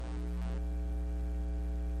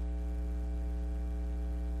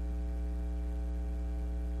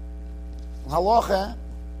Halacha,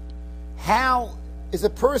 how is a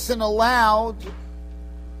person allowed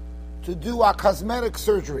to do a cosmetic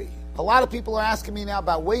surgery? A lot of people are asking me now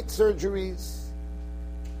about weight surgeries.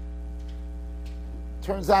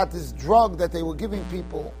 Turns out this drug that they were giving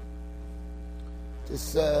people,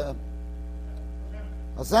 this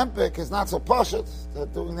Ozempic, is not so pashut. They're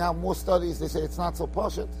doing now more studies. They say it's not so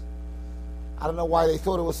pashut. I don't know why they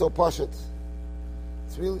thought it was so pashut.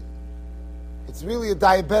 It's really a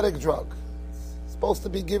diabetic drug. It's supposed to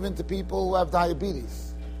be given to people who have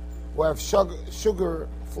diabetes, who have sugar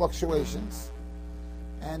fluctuations.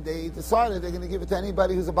 And they decided they're going to give it to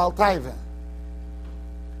anybody who's a Baal Taiva.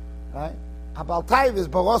 Right? A Baal Taiva is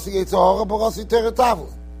Barosi Yetzorah, Barosi Teretavl.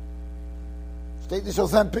 Steht nicht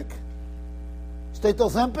Ozempic. Steht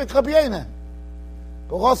Ozempic, Rabbi Yena.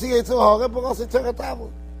 Barosi Yetzorah, Barosi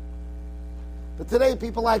Teretavl. But today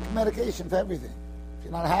people like medication for everything. If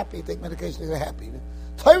you're not happy, you take medication, you're happy.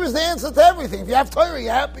 Torah is the answer to everything. If you have Torah,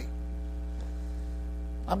 you're happy.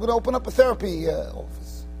 I'm going to open up a therapy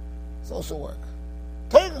office. Social work.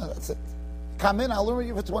 Torah, that's it. Come in, I'll learn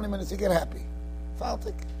you for 20 minutes, you get happy.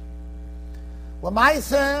 Faltik.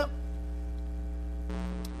 Lamaisa,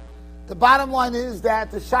 the bottom line is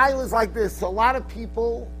that the shaila is like this. A lot of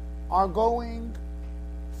people are going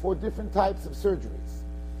for different types of surgeries.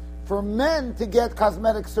 For men to get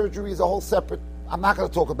cosmetic surgery is a whole separate, I'm not going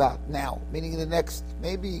to talk about now, meaning in the next,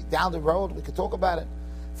 maybe down the road, we could talk about it.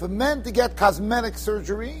 For men to get cosmetic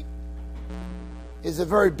surgery is a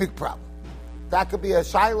very big problem. That could be a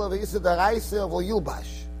shaila of Yisra Daraisa of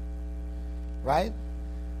Yilbash. Right?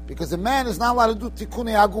 Because a man is not allowed to do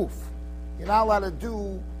tikkuni aguf. You're not allowed to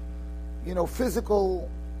do, physical,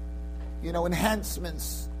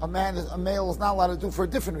 enhancements. A male is not allowed to do for a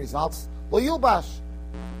different reason. Lo yilbash.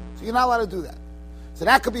 So you're not allowed to do that. So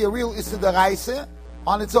that could be a real Yisra Daraisa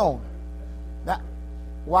on its own. Now,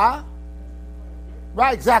 what?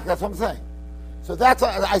 Right, exactly. That's what I'm saying. So that's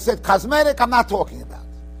I said cosmetic. I'm not talking about.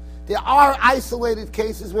 There are isolated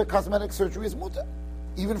cases where cosmetic surgery is mutar,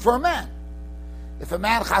 even for a man. If a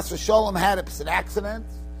man, chas v'sholem, had an accident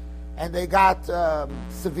and they got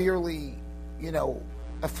severely,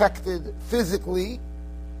 affected physically,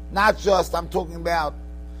 not just, I'm talking about,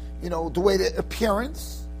 the way the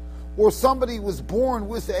appearance, or somebody was born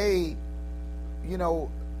with a,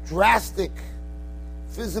 drastic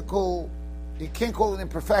physical, you can't call it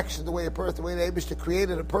imperfection the way the Eibishter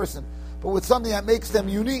created a person, but with something that makes them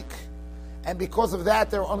unique, and because of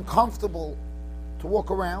that they're uncomfortable to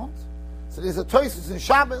walk around. So there's a Tosfos in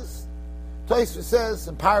Shabbos. Tosfos says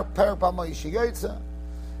in Parak Bama Yishiyotza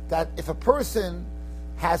that if a person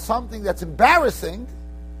has something that's embarrassing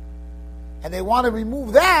and they want to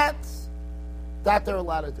remove that they're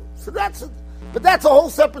allowed to do. So that's a whole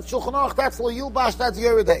separate Shulchan Aruch. That's Lo Yilbash. That's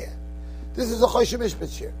Yeridea. This is a Choshen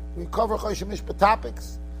Mishpat here. We cover Choshen Mishpat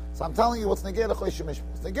topics. So I'm telling you what's Negeda Choshen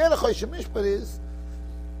Mishpat. Negeda Choshen Mishpat is,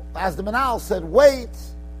 as the Manal said, weight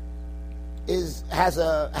has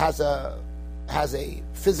a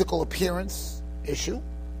physical appearance issue,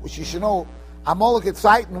 which you should know. Amalek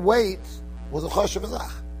sight and weight was a choshev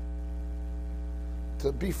azach.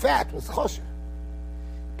 To be fat was choshev.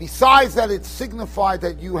 Besides that, it signified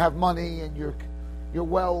that you have money and you're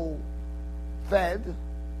well fed,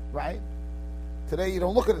 right? Today you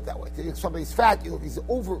don't look at it that way. Today, if somebody's fat,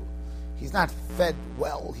 he's not fed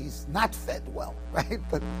well. He's not fed well, right?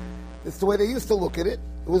 But it's the way they used to look at it.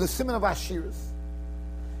 It was a siman of ashiras.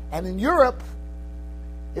 And in Europe,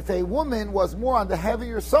 if a woman was more on the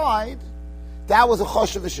heavier side, that was a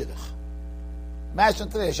choshev shidduch. Imagine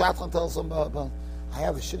today, a shadchan tells him, I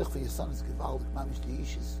have a shidduch for your son, it's gewaldig, mamish the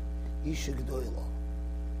isha gedoyla.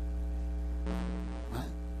 Right?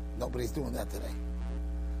 Nobody's doing that today.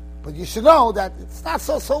 But you should know that it's not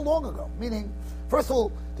so long ago. Meaning, first of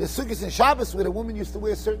all, there's sukkahs in Shabbos where the women used to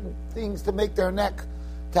wear certain things to make their neck,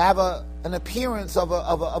 to have an appearance of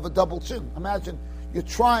a double chin. Imagine you're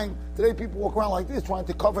trying, today people walk around like this, trying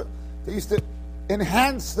to cover, they used to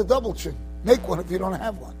enhance the double chin. Make one if you don't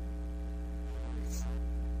have one.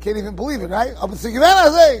 Can't even believe it, right?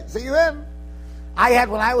 I had,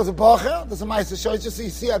 when I was a bacher, this is my show, just so you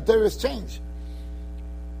see how there is change.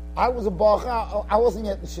 I was a bacher, I wasn't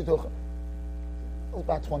yet in shidduch. I was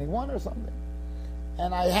about 21 or something.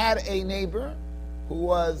 And I had a neighbor who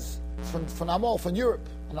was from Europe,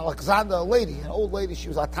 an Alexander, a lady, an old lady. She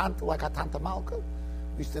was a tante, like a Tante Malka. We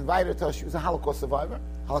used to invite her to her. She was a Holocaust survivor,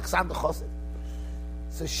 Alexander Chosed.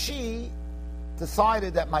 So she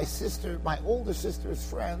decided that my older sister's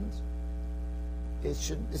friend,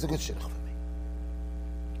 is a good shidduch for me.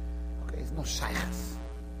 Okay, it's no shaychas.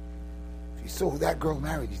 If you saw who that girl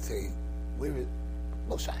married, you'd say, no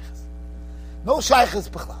shaychas. No shaychas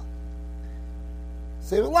b'chlal.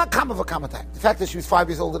 So a lot of time. The fact that she was 5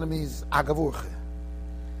 years older than me is agavurche.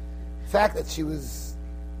 The fact that she was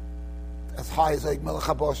as high as like Melech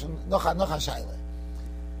HaBoshen, noch shaila.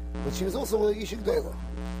 But she was also a Yishik Doila.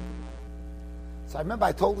 So I remember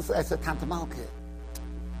I told her, I said, Tante Malke,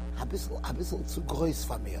 a bissel zu groß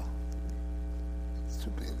von mir. It's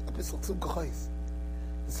too big, a bissel zu groß.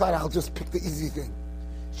 Decided I'll just pick the easy thing.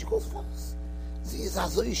 She goes, was? Sie ist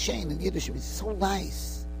so schön in Yiddish, it's so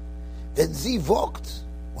nice. When she walked,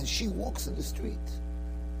 when she walks in the street,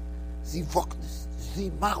 she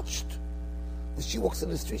marched. When she walks in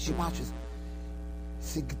the street, she marches.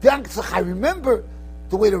 Sie gedankt sich, I remember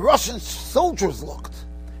the way the Russian soldiers looked.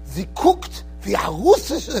 She cooked wie a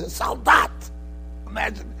Russische Soldat.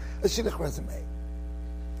 Imagine a shidduch resume.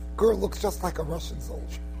 Girl looks just like a Russian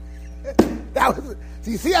soldier. That was.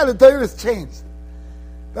 So you see how the Torah has changed.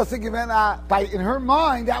 That's in her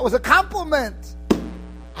mind, that was a compliment.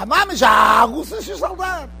 Russian soldier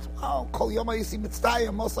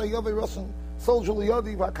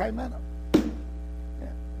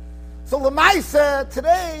So Lamaisa,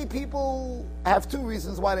 today people have two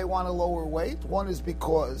reasons why they want to lower weight. One is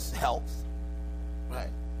because health, right?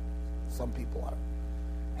 Some people are,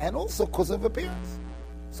 and also because of appearance.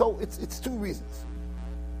 So it's two reasons.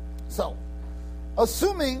 So,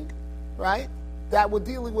 assuming, right, that we're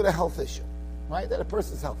dealing with a health issue, right, that a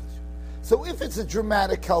person's health issue. So if it's a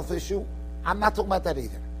dramatic health issue, I'm not talking about that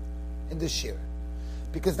either in this shiur,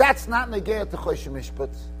 because that's not negayah to Choshen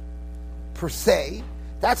Mishpat per se.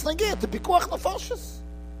 That's negayah to pikuach nefashos.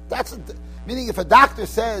 That's meaning if a doctor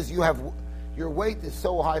says your weight is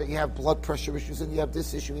so high that you have blood pressure issues and you have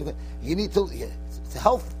this issue, you need to. It's a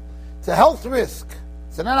health risk.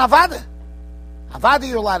 It's an avada. Avada,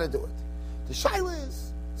 you're allowed to do it. The shaila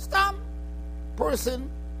is stam. Person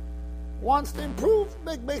wants to improve,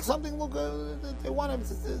 make something look good. They want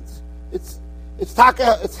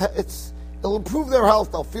it'll improve their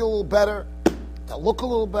health. They'll feel a little better. They'll look a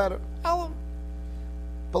little better.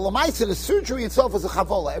 But l'maisa, the surgery itself is a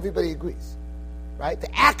chavola. Everybody agrees, right? The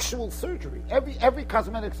actual surgery, every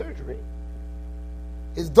cosmetic surgery,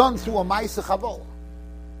 is done through a maisa chavola,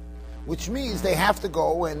 which means they have to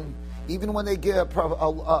go and even when they get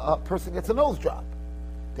a person gets a nose job.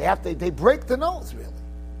 They break the nose, really.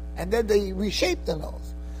 And then they reshape the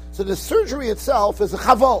nose. So the surgery itself is a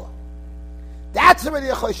chavola. That's already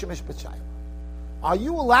a Choshen Mishpat shayla. Are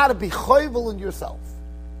you allowed to be choivel in yourself?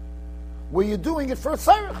 Where you're doing it for a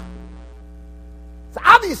tzarech? So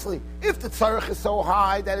obviously, if the tzarech is so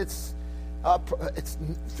high that it's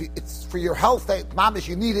for your health, that mamish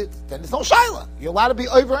you need it, then it's no shayla. You're allowed to be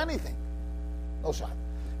over anything. No shayla.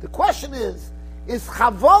 The question is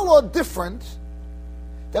chavola different?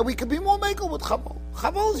 That we could be more makel with chavol.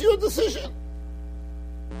 Chavol is your decision.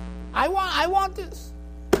 I want this.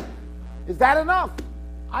 Is that enough?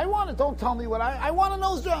 I want it. Don't tell me what I want a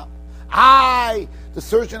nose job. The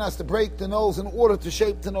surgeon has to break the nose in order to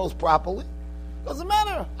shape the nose properly. Doesn't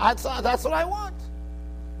matter. That's what I want.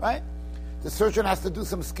 Right? The surgeon has to do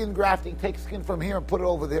some skin grafting, take skin from here and put it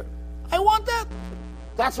over there. I want that.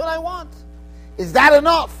 That's what I want. Is that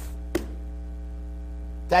enough?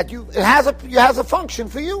 That it has a function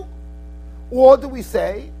for you, or do we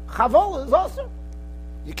say chavola is also?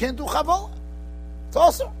 You can't do chavola. It's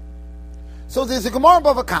also. So there's a Gemara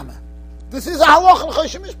Bava Kama. This is a halacha in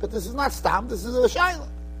Choshen Mishpat. This is not stam. This is a shayla,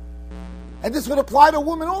 and this would apply to a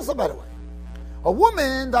woman also. By the way, a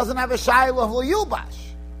woman doesn't have a shayla of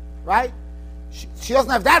yilbash, right? She doesn't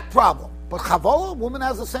have that problem, but chavola, a woman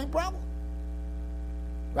has the same problem,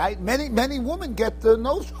 right? Many women get the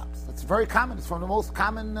nose jobs. It's very common. It's one of the most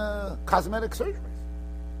common cosmetic surgeries,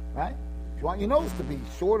 right? If you want your nose to be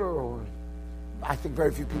shorter, or I think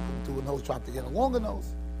very few people do a nose job to get a longer nose,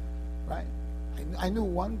 right? I knew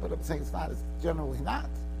one, but I'm saying it's generally not,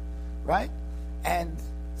 right? And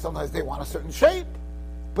sometimes they want a certain shape,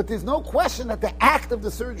 but there's no question that the act of the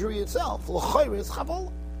surgery itself, l'chayr, is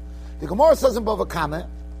chavola. The Gemara says in Bava Kama,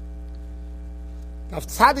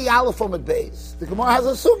 Tzadi Aleph Amud Beis, the Gemara has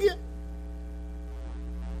a sugya.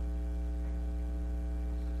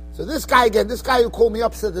 So this guy who called me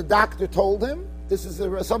up said the doctor told him, this is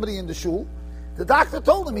somebody in the shul, the doctor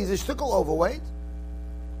told him he's a shtickle overweight.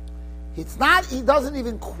 He doesn't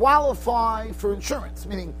even qualify for insurance,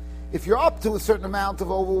 meaning if you're up to a certain amount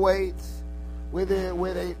of overweight, where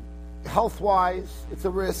they health-wise, it's a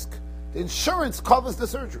risk, the insurance covers the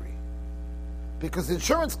surgery. Because the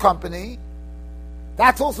insurance company,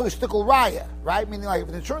 that's also a shtickle raya, right? Meaning like if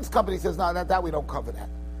an insurance company says, no, that we don't cover that.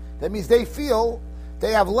 That means they feel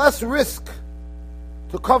they have less risk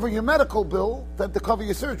to cover your medical bill than to cover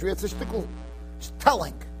your surgery. It's a shtickle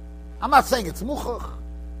telling. I'm not saying it's muchach,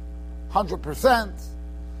 100%,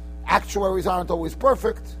 Actuaries aren't always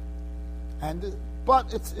perfect,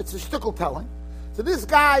 but it's a shtickle telling. So this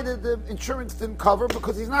guy, the insurance didn't cover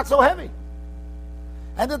because he's not so heavy.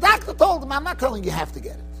 And the doctor told him, I'm not telling you have to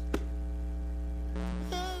get it.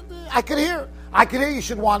 I could hear you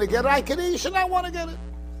should want to get it. I could hear you should not want to get it.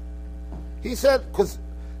 He said, because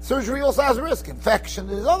surgery also has a risk. Infection,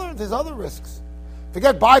 there's other risks.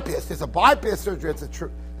 Forget bypass. There's a bypass surgery.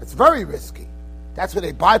 It's very risky. That's where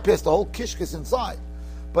they bypass the whole kishkis inside.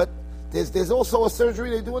 But there's also a surgery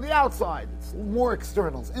they do on the outside. It's more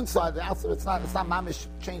externals. Inside, the outside, it's not mamish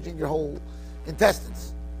changing your whole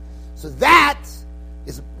intestines. So that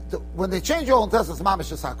is, when they change your whole intestines,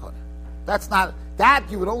 mamish is hakona. That's not, that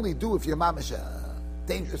you would only do if you're mamish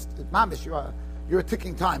dangerous. Mamish, you're a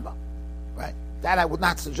ticking time bomb, right? That I would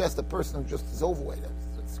not suggest a person who just is overweight.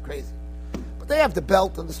 That's crazy. But they have the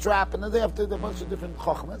belt and the strap, and then they have a bunch of different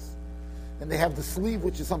chokhmas. And they have the sleeve,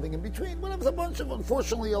 which is something in between. But there's a bunch of,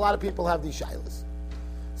 unfortunately, a lot of people have these shilas.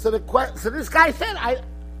 So this guy said,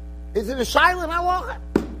 is it a shilah in halacha?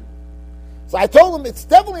 So I told him, it's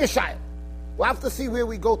definitely a shilah. We'll have to see where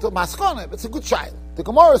we go to maskana, but it's a good shilah. The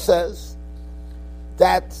Gemara says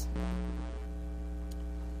that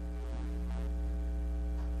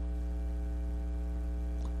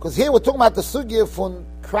because here we're talking about the sugya from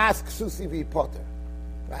kras ksusi vi potter,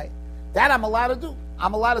 right? That I'm allowed to do.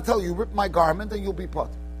 I'm allowed to tell you, rip my garment and you'll be potter,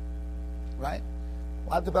 right?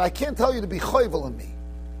 But I can't tell you to be choivel in me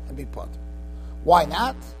and be potter. Why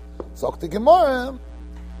not? So the Gemara,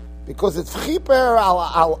 because it's v'chiper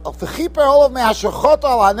olav me'hashachot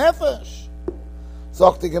al hanefesh. So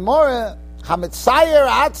the Gemara, hametzayer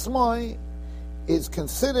atzmoi is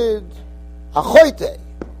considered a choite.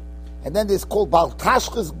 And then there's called Bal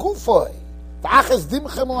Tashchis Gufoi. V'achas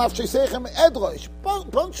dimchem olav sheisechem edrosh.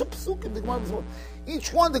 Bunch of psukim, the Gemara is one.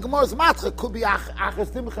 Each one, the Gemara's matra could be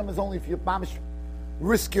achas dimchem is only if you mamish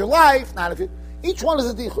risk your life, not if you. Each one is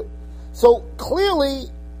a dichud. So clearly,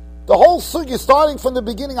 the whole sugya, starting from the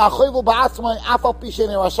beginning, achoyvel ba'atzmai afal pishen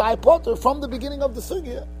erashai potter, from the beginning of the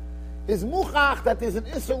sugya, is muchach that there's an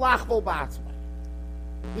isur lachvel ba'atzmai.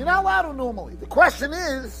 You're not allowed to normally. The question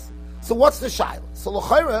is, so what's the shaila? So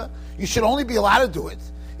l'chayra, you should only be allowed to do it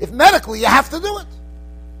if medically you have to do it.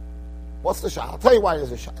 What's the shaila? I'll tell you why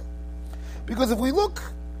there's a shaila. Because if we look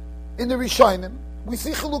in the Rishonim, we see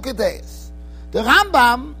Chalukah Deis. The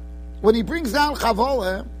Rambam, when he brings down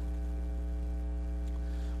Chavolah,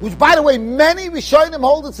 which by the way, many Rishonim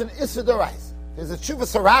hold it's an Issa D'Oraisa. There's a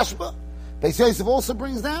Tshuvas HaRashba, Beis Yosef also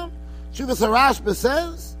brings down. Tshuvas HaRashba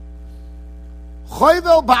says,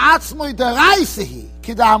 Choyvel ba'atzmoi d'Oraisahi,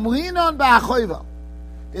 k'da'amrinon ba'achoyvel.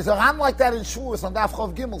 There's a Ram like that in Shiur on Daf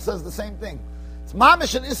Chov Gimel, says the same thing. It's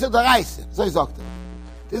Mamish and Issa D'Oraisa. So he's talking.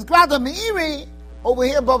 There's Grada Meiri over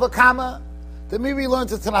here, Bava Kama. The Meiri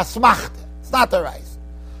learns it's an Asmachta. It's not the Reis.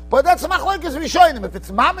 But that's a Machlokes Rishonim. If it's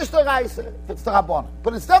Mamish the Reis, if it's the Rabbanim.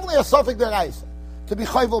 But it's definitely a Sofik the Reis. To be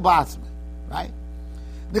Choyvel Ba'atzmai. Right?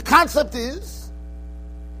 The concept is,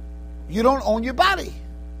 you don't own your body.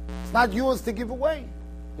 It's not yours to give away.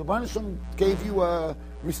 The Banishim gave you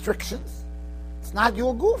restrictions. It's not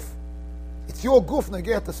your goof. It's your goof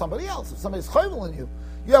negate to somebody else. If somebody's Choyvel in you,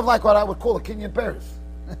 you have like what I would call a Kinyan Paris.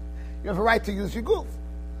 You have a right to use your goof.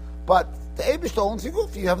 But the Eibush owns your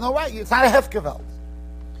goof. You have no right. It's not a hefkeveld.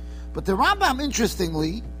 But the Rambam,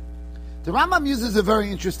 interestingly, the Rambam uses a very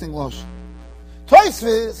interesting lotion.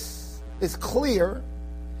 Tosfos is clear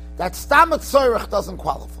that Stam Tzorech doesn't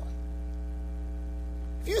qualify.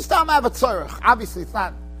 If you Stam have a Tzorech, obviously it's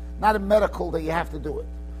not a medical that you have to do it.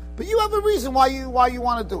 But you have a reason why you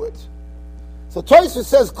want to do it. So Tosfos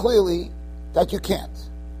says clearly that you can't.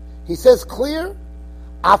 He says clear,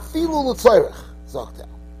 Afilu l'tzorech, zokta.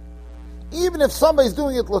 Even if somebody's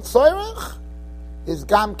doing it l'tzorech, is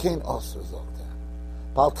gam kein osr, zokta.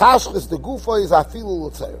 Bal tashchis the gufa is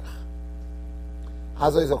afilu l'tzorech.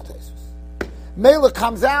 Hazoi zoktesus. Mela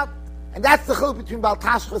comes out, and that's the chiluk between bal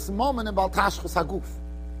tashchis moment and bal tashchis haguf.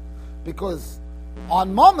 Because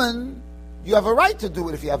on moment, you have a right to do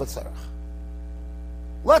it if you have a tzorech.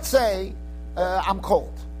 Let's say I'm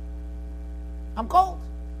cold.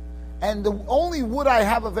 And the only wood I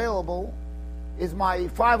have available is my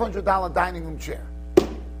 $500 dining room chair.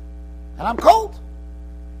 And I'm cold.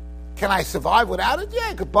 Can I survive without it? Yeah,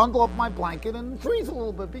 I could bundle up my blanket and freeze a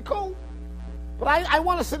little bit, be cold. But I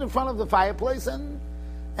want to sit in front of the fireplace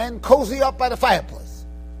and cozy up by the fireplace.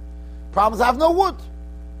 Problem is I have no wood.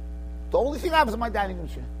 The only thing I have is my dining room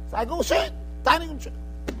chair. So I go, sure, dining room chair.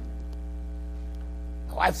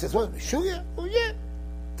 My wife says, what, Shiur? Oh, yeah.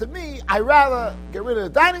 To me, I'd rather get rid of the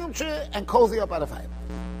dining room chair and cozy up by the fireplace.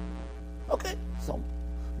 Okay, so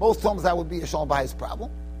most times that would be a Shalom Bayis problem.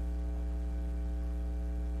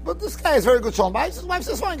 But this guy is very good shalom bayis. His wife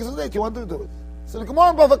says, fine, he says, do you want to do it? So the Gemara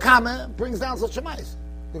in Bava Kama brings down such a mice.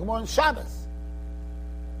 The Gemara in Shabbos.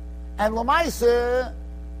 And Lamaisa,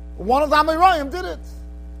 one of the Amiroyim did it.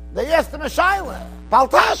 They asked him a shayla,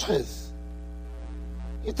 Baltashchis.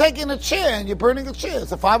 You're taking a chair and you're burning a chair.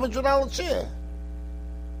 It's a $500 chair.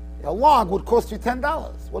 A log would cost you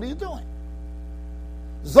 $10. What are you doing?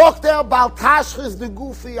 Zokter Baltashchis de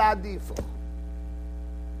Gufi Adifu.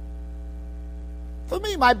 For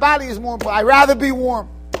me, my body is more important. I'd rather be warm.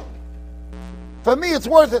 For me, it's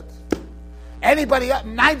worth it. Anybody,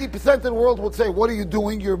 90% of the world would say, what are you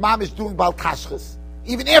doing? Your mom is doing Baltashchis.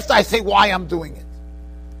 Even after I say why I'm doing it.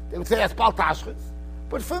 They would say, that's Baltashchis.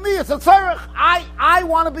 But for me, it's a tzarech. I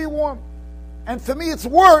want to be warm. And for me, it's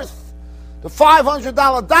worth the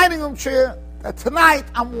 $500 dining room chair that tonight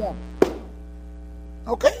I'm warm.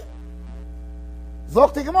 Okay?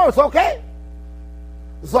 Zok the Gemara, it's okay.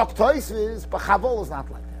 Zok Toisvis, but Chavol is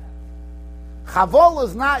not like that. Chavol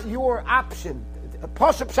is not your option.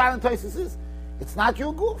 Posha Pshat and Toisvis is, it's not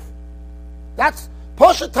your goof. That's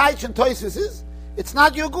Posha Taich and Toisvis is, it's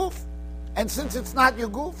not your goof. And since it's not your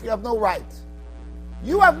goof, you have no right.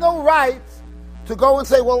 You have no right to go and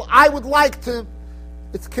say, well, I would like to,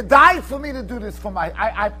 it's kedai for me to do this for my,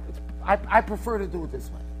 I prefer to do it this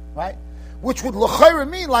way, right? Which would l'chayra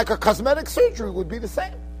mean like a cosmetic surgery would be the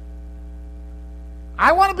same.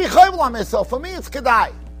 I want to be chayvel on myself. For me, it's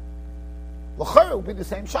kedai. L'chayra would be the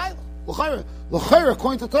same shayla. L'chayra,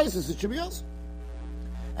 according to Tosfos, it should be us.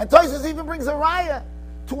 And Tosfos even brings a raya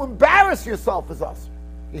to embarrass yourself as us.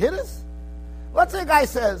 You hear this? Let's say a guy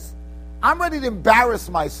says, I'm ready to embarrass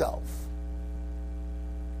myself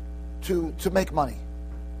to make money.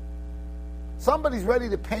 Somebody's ready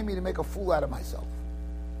to pay me to make a fool out of myself.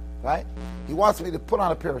 Right? He wants me to put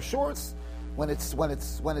on a pair of shorts when it's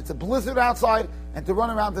a blizzard outside and to run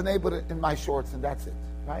around the neighborhood in my shorts, and that's it.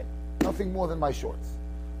 Right? Nothing more than my shorts.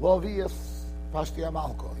 Lovias Pashtia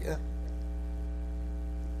Malko, yeah?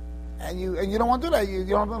 And you don't want to do that. You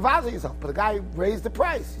don't want to bother yourself. But the guy raised the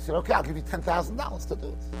price. He said, okay, I'll give you $10,000 to do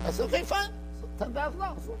it. I said, okay, fine. So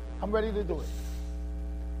 $10,000. I'm ready to do it.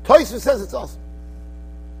 Tosfos says it's awesome.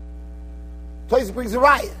 Tosfos brings a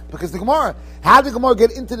riot. Because the Gemara, how did the Gemara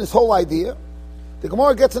get into this whole idea? The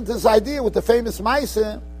Gemara gets into this idea with the famous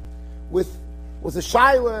Monsey, was a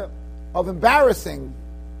shayla of embarrassing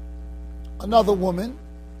another woman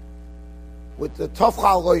with the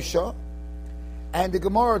Tofchal Roisha. And the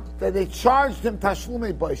Gemara, they charged him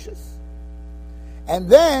Tashlumei Boishes. And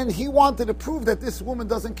then he wanted to prove that this woman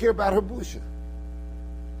doesn't care about her busha.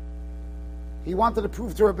 He wanted to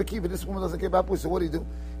prove to her Bekiva, this woman doesn't care about busha. So what did he do?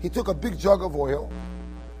 He took a big jug of oil.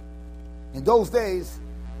 In those days,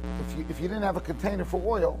 if you didn't have a container for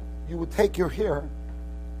oil, you would take your hair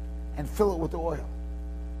and fill it with the oil.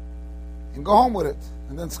 And go home with it.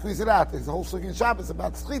 And then squeeze it out. There's a whole Sukkot Shabbos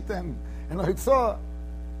about Schita and Loitzah.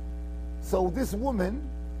 So this woman,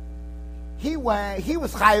 he was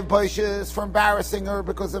chayiv boishes for embarrassing her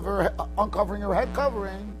because of her uncovering her head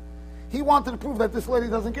covering. He wanted to prove that this lady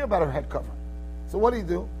doesn't care about her head covering. So what did he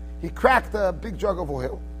do? He cracked a big jug of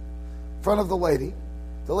oil in front of the lady.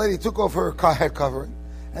 The lady took off her head covering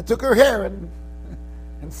and took her hair and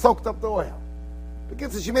soaked up the oil.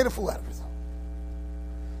 Because she made a fool out of herself.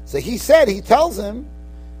 So he tells him,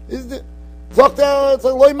 he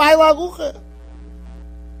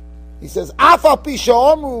says, Afa pisha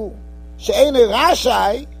omru she'ene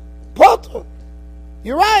rashai potter.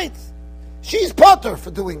 You're right. She's potter for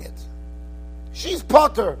doing it. She's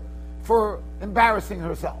potter for embarrassing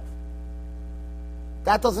herself.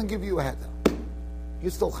 That doesn't give you a head. You're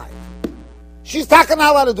still chayiv. She's not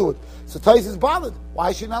allowed to do it. So Tosfos is bothered. Why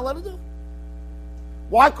is she not allowed to do it?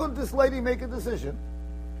 Why couldn't this lady make a decision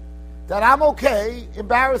that I'm okay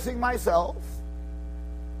embarrassing myself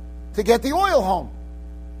to get the oil home?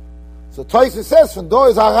 So Tosfos says, from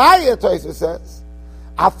Dois Haraya, Tosfos says,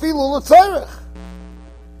 Afilu l'tzorech.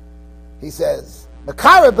 He says,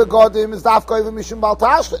 Makara begodim is dafka even mishum bal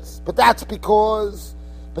tashlis. But that's because,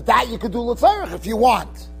 that you could do l'tzorech if you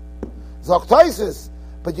want. Zok Tosfos,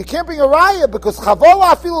 but you can't bring a raya because Chavol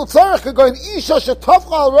afilu l'tzorech could go in isha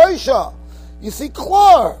shetofcha al roisha. You see,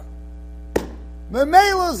 klor.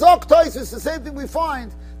 Memela Zok Tosfos, the same thing we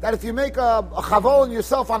find, that if you make a Chavol on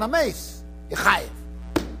yourself on a mace, you're chayiv.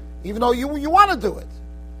 Even though you want to do it.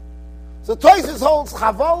 So Tosfos holds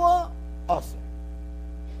Chavola also.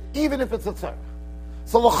 Even if it's a tzarech.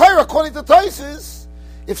 So l'chayr, according to Tosfos,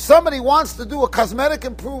 if somebody wants to do a cosmetic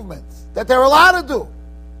improvement that they're allowed to do,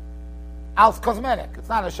 als cosmetic, it's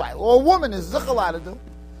not a shayla, or a woman is zich allowed to do,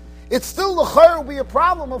 it's still l'chayr will be a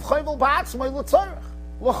problem of chayvel ba'atzmai l'tzarech.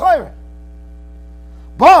 L'chayr.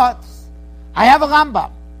 But I have a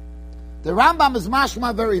Rambam. The Rambam is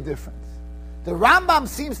mashma very different. The Rambam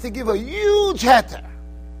seems to give a huge heter,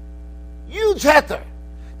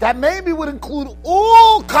 that maybe would include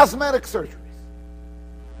all cosmetic surgeries.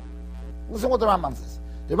 Listen what the Rambam says.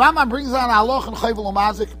 The Rambam brings on Halacha and Chayvel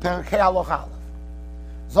Umazik, Perkei Halacha Aleph.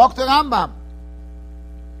 Zok the Rambam,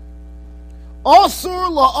 Osur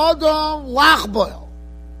la'adam lachboil.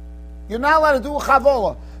 You're not allowed to do a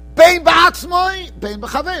chavola. Bein ba'atzmoi, bein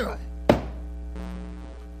b'chaveroi.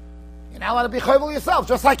 You're not allowed to be chayvel yourself,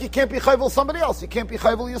 just like you can't be chayvel somebody else. You can't be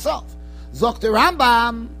chayvel yourself. Zok the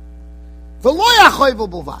Rambam, v'lo yachayvel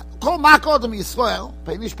b'lvad. Kol mak adam Yisrael,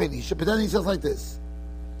 peinish peinisha, but then he says like this.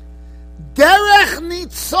 Derech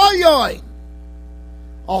nitzoyoin.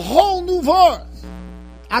 A whole new verse.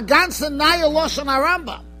 Against the Naya Loshan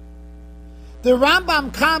HaRambam. The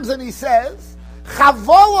Rambam comes and he says,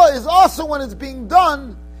 Chavola is also when it's being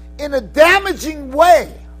done in a damaging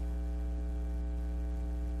way.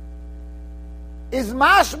 Is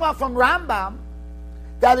mashma from Rambam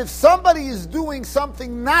that if somebody is doing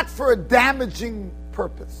something not for a damaging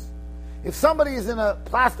purpose, if somebody is in a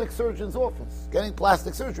plastic surgeon's office getting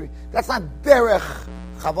plastic surgery, that's not derech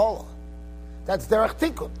chavola. That's derech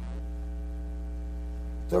tikkun.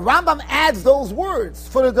 The Rambam adds those words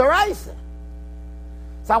for the deraisa.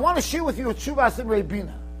 So I want to share with you a Yeshivas in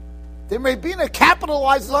Rebina. The Rebina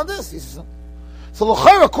capitalizes on this. He says, so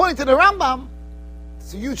according to the Rambam,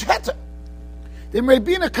 it's a huge heter. The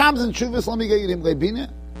Rebina comes in Yeshivas. Let me get you the Rebina.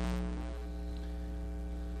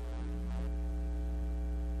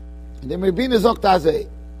 And the Rebina zokt azeh.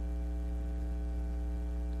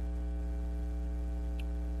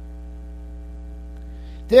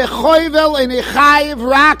 Der choyvel in a chayiv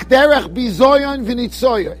rak derech bizoyon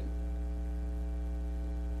v'nitzoyon.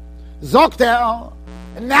 Zokter,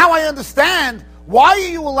 and now I understand why are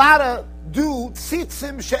you allowed to do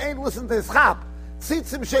tzitzim she'ein, listen to his chap,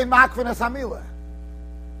 tzitzim she'ein makvin es hamila.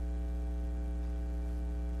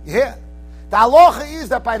 Yeah. The halacha is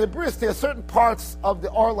that by the bris, there are certain parts of the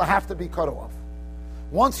orla have to be cut off.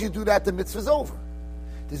 Once you do that, the mitzvah is over.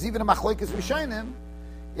 There's even a machlokes rishonim.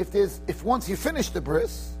 If once you finish the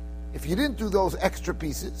bris, if you didn't do those extra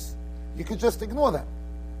pieces, you could just ignore them.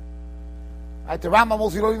 Right? The Rambam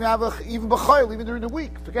also, you don't even have even b'chayil, even during the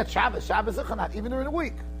week. Forget Shabbos Zichanat, even during the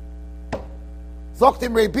week.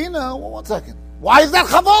 Zoktim Rebina, well, 1 second. Why is that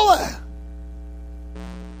chavola?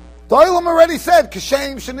 The Olam already said,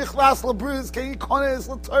 Kashem shenichlas lebriz, kei kones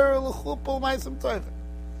l'torah l'chupol ma'asim tovim.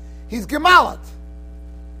 He's gemalat.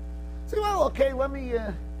 Say, well, okay, let me...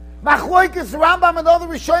 Machlokes Rambam and other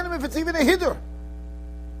Rishonim if it's even a hiddur.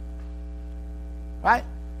 Right?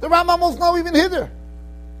 The Rambam was no even hiddur.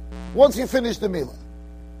 Once you finish the milah.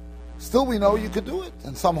 Still we know you could do it.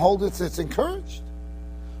 And some hold it's encouraged.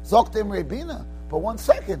 Zoktim Rebina. But 1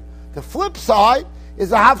 second. The flip side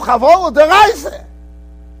is a hav chavola deraisa.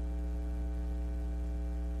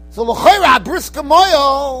 So l'chayra briska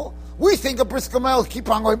moyel, we think a briska moyel keep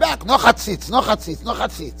on going back. No chatzitz.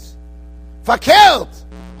 Verkehrt.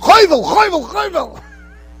 Chayvel.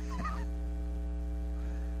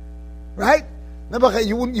 Right?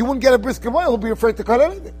 You wouldn't get a briska moyel, he'll be afraid to cut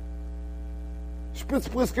anything. Spritz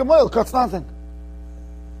briska moyel cuts nothing.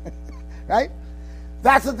 Right?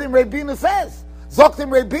 That's what the Rebina says.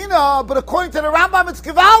 Zoktim Rebina, but according to the Rambam, it's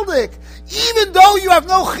gewaldik. Even though you have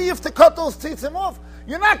no chiyuv to cut those tzitzim off,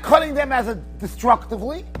 you're not cutting them as a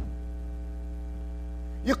destructively.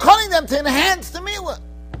 You're cutting them to enhance the milah.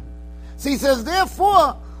 So he says,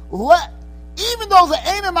 therefore, even though the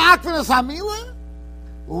einem akvenas hamila,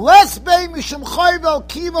 less bei mishum chayvel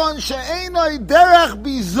kivon she'enoi derech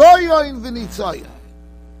bizoyoin v'nitzoyoin.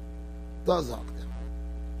 Does them.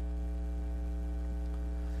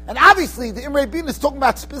 And obviously, the Imrei Bin is talking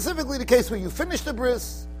about specifically the case where you finished the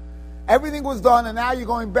bris, everything was done, and now you're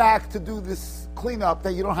going back to do this cleanup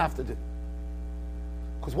that you don't have to do.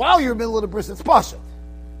 Because while you're in the middle of the bris, it's partial.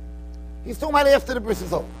 He's talking about after the bris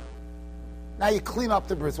is over. Now you clean up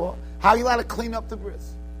the bris. Well, how are you allowed to clean up the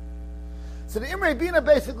bris? So the Imrei Bin are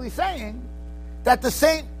basically saying that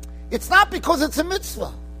it's not because it's a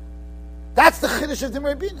mitzvah. That's the chiddush of the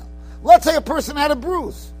Imrei Bin. Let's say a person had a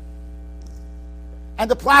bruise, and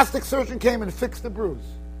the plastic surgeon came and fixed the bruise,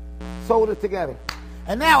 sewed it together.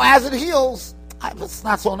 And now as it heals, it's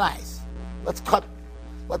not so nice. Let's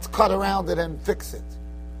cut around it and fix it.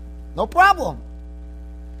 No problem.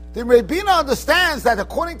 The Rebina understands that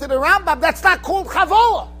according to the Rambam, that's not called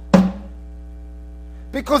chavola.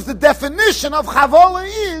 Because the definition of chavola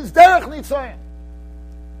is derech nitzoyin,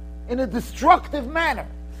 in a destructive manner.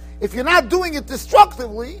 If you're not doing it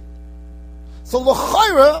destructively, so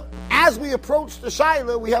l'chayra, as we approach the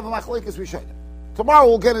shaila, we have a machlokes rishonim. Tomorrow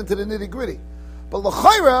we'll get into the nitty gritty. But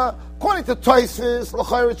l'chayra, According to Tosfos,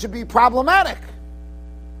 l'chayr, it should be problematic.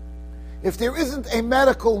 If there isn't a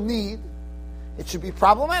medical need, it should be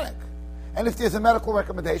problematic. And if there's a medical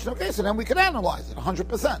recommendation, okay, so then we can analyze it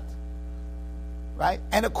 100%. Right?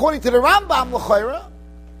 And according to the Rambam, l'chayr,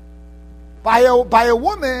 by a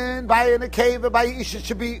woman, by an akeva, by a isha, it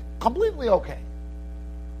should be completely okay.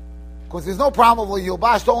 Because there's no problem with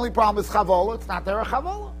yilbash. The only problem is chavola. It's not there a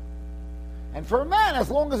chavola. And for a man, as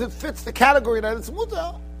long as it fits the category that it's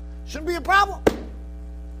muta, shouldn't be a problem.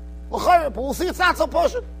 But we'll see it's not so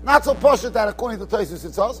poshut. Not so poshut that according to Tosfos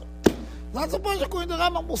it's also. Not so poshut according to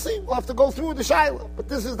Rambam. We'll see. We'll have to go through the shaila. But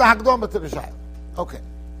this is the hakdama to the shaila. Okay.